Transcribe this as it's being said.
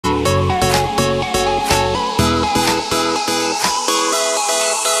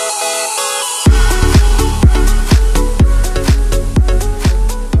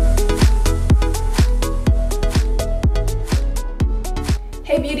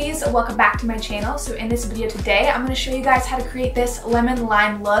beauties, welcome back to my channel. So in this video today, I'm going to show you guys how to create this lemon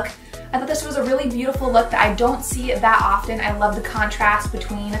lime look. I thought this was a really beautiful look that I don't see that often. I love the contrast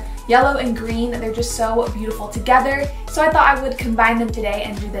between yellow and green. They're just so beautiful together. So I thought I would combine them today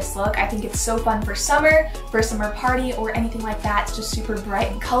and do this look. I think it's so fun for a summer party, or anything like that. It's just super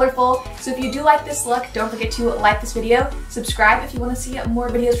bright and colorful. So if you do like this look, don't forget to like this video, subscribe if you want to see more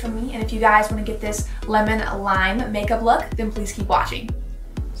videos from me, and if you guys want to get this lemon lime makeup look, then please keep watching.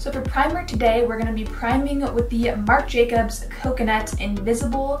 So for primer today, we're going to be priming with the Marc Jacobs Coconut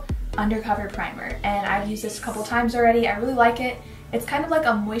Invisible Undercover Primer, and I've used this a couple times already. I really like it. It's kind of like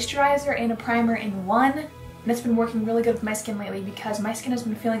a moisturizer and a primer in one, and it's been working really good with my skin lately because my skin has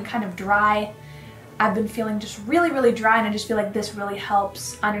been feeling kind of dry. I've been feeling just really dry, and I just feel like this really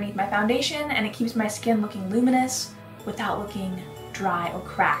helps underneath my foundation, and it keeps my skin looking luminous without looking dry or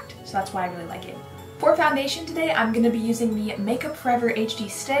cracked, so that's why I really like it. For foundation today, I'm going to be using the Makeup Forever HD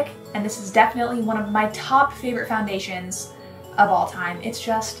Stick, and this is definitely one of my top favorite foundations of all time. It's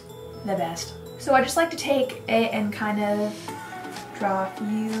just the best. So I just like to take it and kind of draw a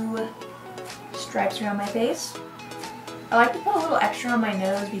few stripes around my face. I like to put a little extra on my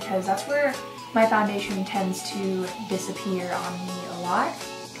nose because that's where my foundation tends to disappear on me a lot.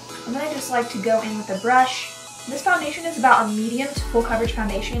 And then I just like to go in with a brush. This foundation is about a medium to full coverage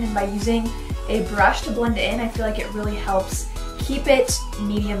foundation, and by using a brush to blend it in, I feel like it really helps keep it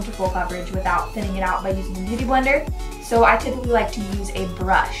medium to full coverage without thinning it out by using a beauty blender. So I typically like to use a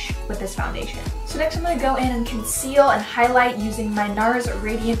brush with this foundation. So next I'm going to go in and conceal and highlight using my NARS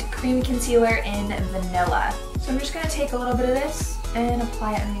Radiant Cream Concealer in Vanilla. So I'm just going to take a little bit of this and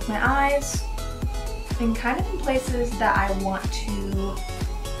apply it underneath my eyes and kind of in places that I want to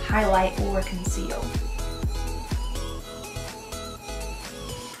highlight or conceal.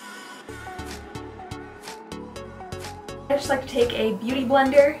 I just like to take a beauty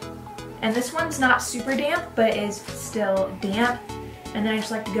blender, and this one's not super damp but is still damp, and then I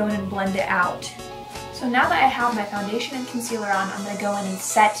just like to go in and blend it out. So now that I have my foundation and concealer on, I'm going to go in and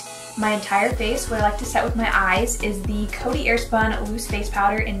set my entire face. What I like to set with my eyes is the Coty Airspun Loose Face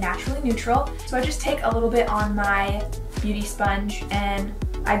Powder in Naturally Neutral. So I just take a little bit on my beauty sponge and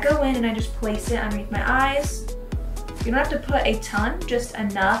I go in and I just place it underneath my eyes. You don't have to put a ton, just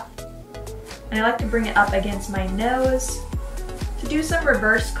enough. And I like to bring it up against my nose to do some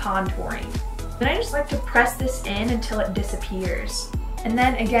reverse contouring. Then I just like to press this in until it disappears. And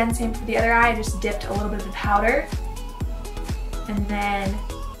then again, same for the other eye, I just dipped a little bit of the powder. And then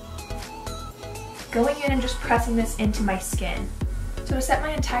going in and just pressing this into my skin. So to set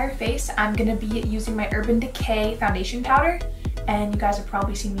my entire face, I'm going to be using my Urban Decay foundation powder. And you guys have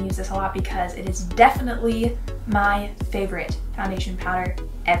probably seen me use this a lot because it is definitely my favorite foundation powder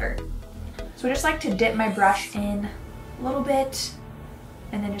ever. So I just like to dip my brush in a little bit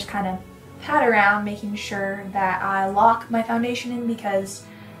and then just kind of pat around, making sure that I lock my foundation in because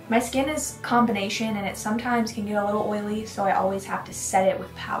my skin is combination and it sometimes can get a little oily, so I always have to set it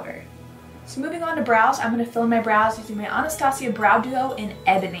with powder. So moving on to brows, I'm going to fill in my brows using my Anastasia Brow Duo in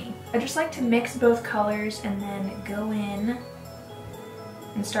Ebony. I just like to mix both colors and then go in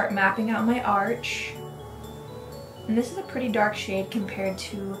and start mapping out my arch. And this is a pretty dark shade compared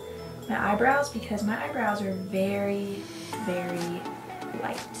to my eyebrows because my eyebrows are very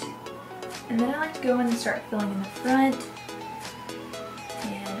light. And then I like to go in and start filling in the front,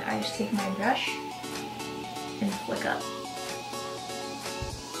 and I just take my brush and flick up.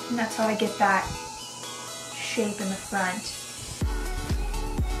 And that's how I get that shape in the front.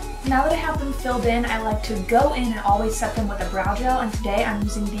 Now that I have them filled in, I like to go in and always set them with a brow gel, and today I'm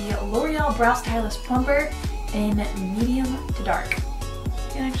using the L'Oreal Brow Stylist Plumper in medium to dark.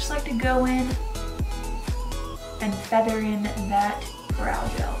 And I just like to go in and feather in that brow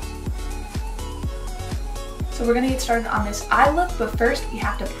gel. So we're going to get started on this eye look, but first we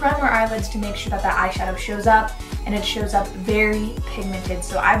have to prime our eyelids to make sure that the eyeshadow shows up, and it shows up very pigmented.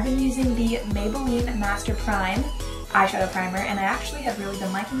 So I've been using the Maybelline Master Prime eyeshadow primer, and I actually have really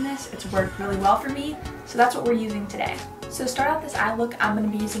been liking this. It's worked really well for me, so that's what we're using today. So to start out this eye look, I'm going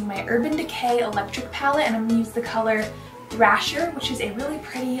to be using my Urban Decay Electric Palette, and I'm going to use the color Thrasher, which is a really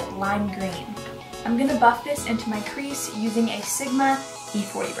pretty lime green. I'm going to buff this into my crease using a Sigma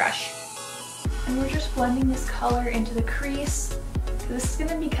E40 brush. And we're just blending this color into the crease. So this is going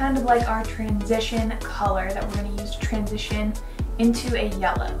to be kind of like our transition color that we're going to use to transition into a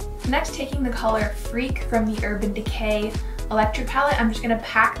yellow. Next, taking the color Freak from the Urban Decay Electric Palette, I'm just going to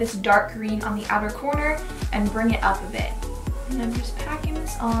pack this dark green on the outer corner and bring it up a bit. And I'm just packing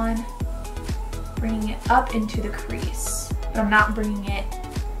this on, bringing it up into the crease, but I'm not bringing it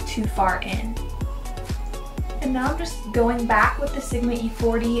too far in. And now I'm just going back with the Sigma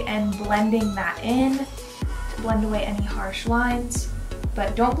E40 and blending that in to blend away any harsh lines.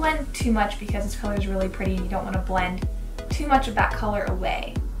 But don't blend too much because this color is really pretty and you don't want to blend too much of that color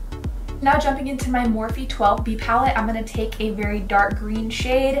away. Now jumping into my Morphe 12B palette, I'm going to take a very dark green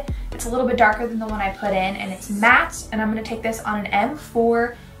shade. It's a little bit darker than the one I put in, and it's matte, and I'm going to take this on an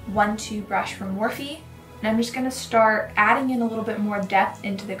M412 brush from Morphe, and I'm just going to start adding in a little bit more depth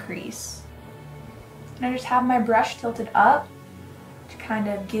into the crease. And I just have my brush tilted up to kind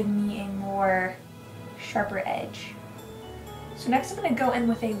of give me a more sharper edge. So next I'm going to go in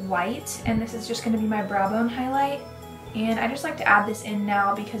with a white, and this is just going to be my brow bone highlight. And I just like to add this in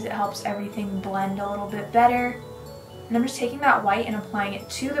now because it helps everything blend a little bit better. And I'm just taking that white and applying it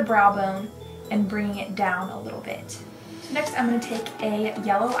to the brow bone and bringing it down a little bit. So next I'm going to take a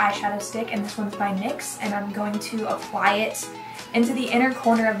yellow eyeshadow stick, and this one's by NYX, and I'm going to apply it into the inner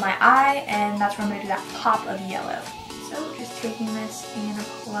corner of my eye, and that's where I'm going to do that pop of yellow. So just taking this and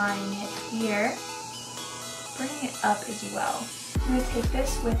applying it here, bringing it up as well. I'm going to take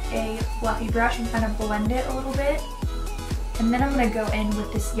this with a fluffy brush and kind of blend it a little bit. And then I'm going to go in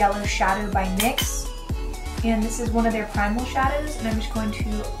with this yellow shadow by NYX. And this is one of their primal shadows, and I'm just going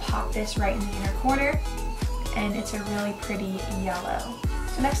to pop this right in the inner corner. And it's a really pretty yellow.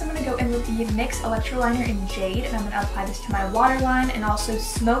 So next I'm going to go in with the NYX Electro Liner in Jade, and I'm going to apply this to my waterline and also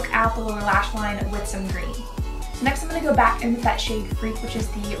smoke out the lower lash line with some green. So next I'm going to go back in with that shade Freak, which is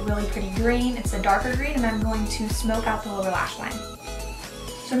the really pretty green. It's a darker green, and I'm going to smoke out the lower lash line.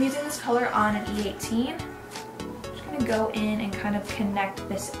 So I'm using this color on an E18. Go in and kind of connect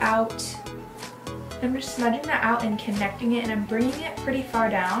this out. I'm just smudging that out and connecting it, and I'm bringing it pretty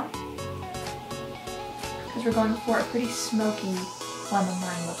far down because we're going for a pretty smoky lemon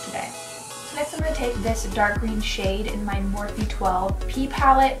lime look today. So next I'm going to take this dark green shade in my Morphe 12P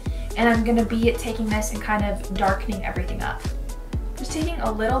palette, and I'm going to be taking this and kind of darkening everything up. Just taking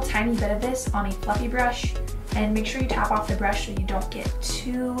a little tiny bit of this on a fluffy brush, and make sure you tap off the brush so you don't get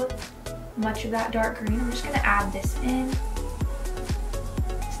too much of that dark green. I'm just going to add this in.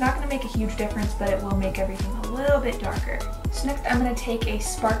 It's not going to make a huge difference, but it will make everything a little bit darker. So next I'm going to take a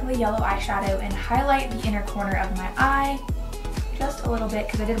sparkly yellow eyeshadow and highlight the inner corner of my eye just a little bit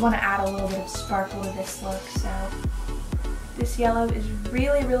because I did want to add a little bit of sparkle to this look. So this yellow is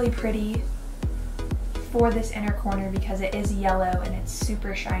really, really pretty for this inner corner because it is yellow and it's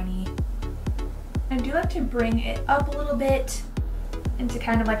super shiny. And I do like to bring it up a little bit into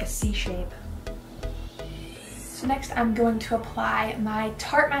kind of like a C shape. So next I'm going to apply my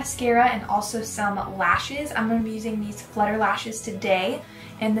Tarte mascara and also some lashes. I'm going to be using these Flutter lashes today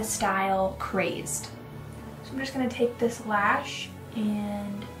in the style Crazed. So I'm just going to take this lash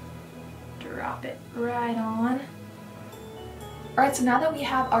and drop it right on. Alright, so now that we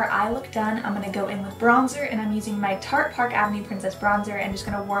have our eye look done, I'm going to go in with bronzer, and I'm using my Tarte Park Avenue Princess bronzer and just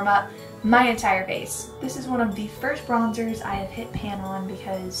going to warm up my entire face. This is one of the first bronzers I have hit pan on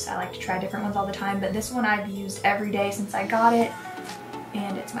because I like to try different ones all the time, but this one I've used every day since I got it,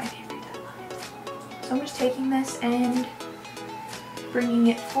 and it's my favorite. I love it. So I'm just taking this and bringing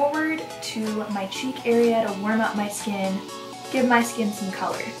it forward to my cheek area to warm up my skin, give my skin some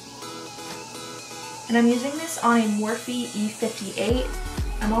color. And I'm using this on a Morphe E58.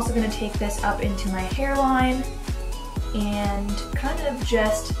 I'm also going to take this up into my hairline and kind of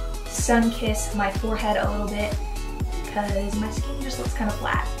just sun-kiss my forehead a little bit because my skin just looks kind of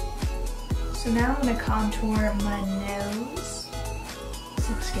flat. So now I'm going to contour my nose. This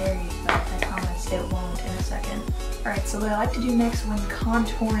looks scary, but I promise it won't in a second. Alright, so what I like to do next when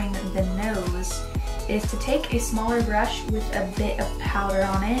contouring the nose is to take a smaller brush with a bit of powder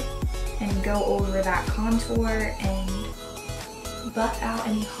on it and go over that contour and buff out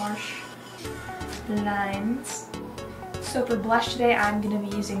any harsh lines. So for blush today, I'm going to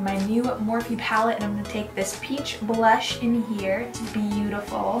be using my new Morphe palette, and I'm going to take this peach blush in here. It's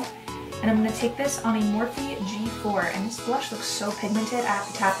beautiful. And I'm going to take this on a Morphe G4, and this blush looks so pigmented. I have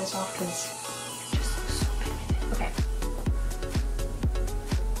to tap this off because it just looks so pigmented. Okay.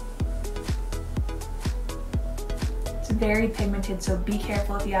 It's very pigmented, so be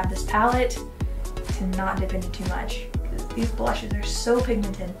careful if you have this palette to not dip into too much, because these blushes are so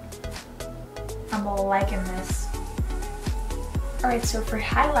pigmented. I'm liking this. Alright, so for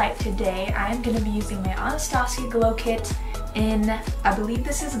highlight today, I'm going to be using my Anastasia Glow Kit in, I believe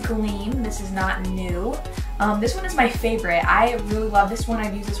this is Gleam. This is not new. This one is my favorite. I really love this one.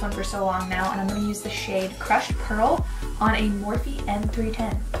 I've used this one for so long now, and I'm going to use the shade Crushed Pearl on a Morphe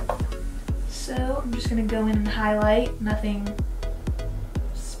M310. So I'm just going to go in and highlight. Nothing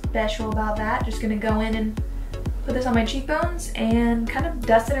special about that. Just going to go in and put this on my cheekbones and kind of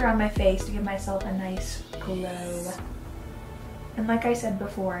dust it around my face to give myself a nice glow. And like I said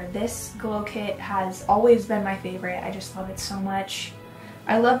before, this glow kit has always been my favorite. I just love it so much.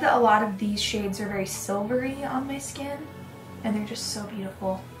 I love that a lot of these shades are very silvery on my skin, and they're just so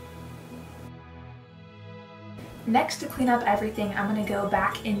beautiful. Next, to clean up everything, I'm going to go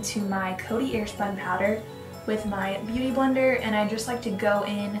back into my Coty Airspun powder with my Beauty Blender, and I just like to go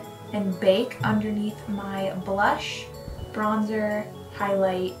in and bake underneath my blush, bronzer,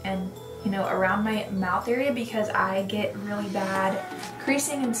 highlight, and around my mouth area, because I get really bad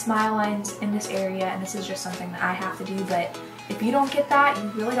creasing and smile lines in this area, and this is just something that I have to do. But if you don't get that, you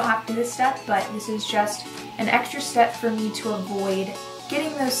really don't have to do this step, but this is just an extra step for me to avoid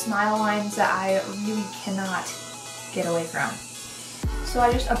getting those smile lines that I really cannot get away from. So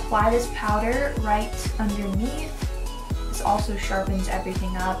I just apply this powder right underneath. This also sharpens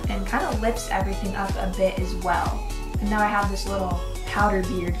everything up and kind of lifts everything up a bit as well. And now I have this little powder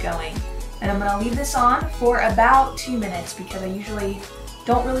beard going. And I'm going to leave this on for about 2 minutes, because I usually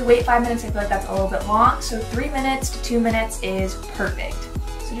don't really wait 5 minutes. I feel like that's a little bit long. So 3 minutes to 2 minutes is perfect.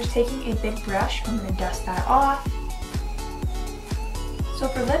 So just taking a big brush, I'm going to dust that off. So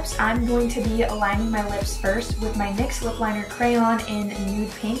for lips, I'm going to be aligning my lips first with my NYX Lip Liner Crayon in Nude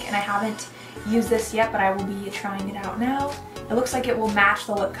Pink, and I haven't used this yet, but I will be trying it out now. It looks like it will match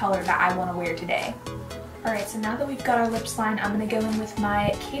the lip color that I want to wear today. Alright, so now that we've got our lips lined, I'm going to go in with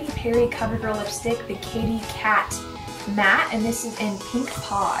my Katy Perry CoverGirl lipstick, the Katy Cat Matte, and this is in Pink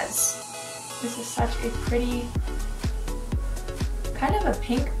Paws. This is such a pretty, kind of a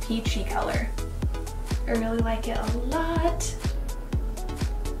pink peachy color. I really like it a lot.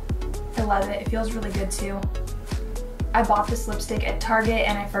 I love it. It feels really good too. I bought this lipstick at Target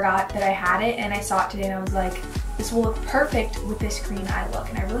and I forgot that I had it, and I saw it today and I was like, this will look perfect with this green eye look,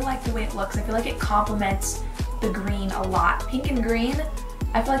 and I really like the way it looks. I feel like it complements the green a lot. Pink and green,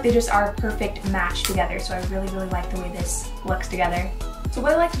 I feel like they just are a perfect match together, so I really, really like the way this looks together. So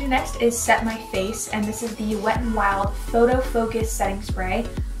what I like to do next is set my face, and this is the Wet n Wild Photo Focus Setting Spray.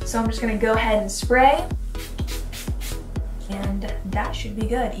 So I'm just going to go ahead and spray, and that should be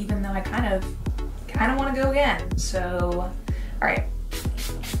good, even though I kind of want to go again. So, alright,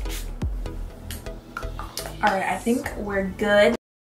 I think we're good.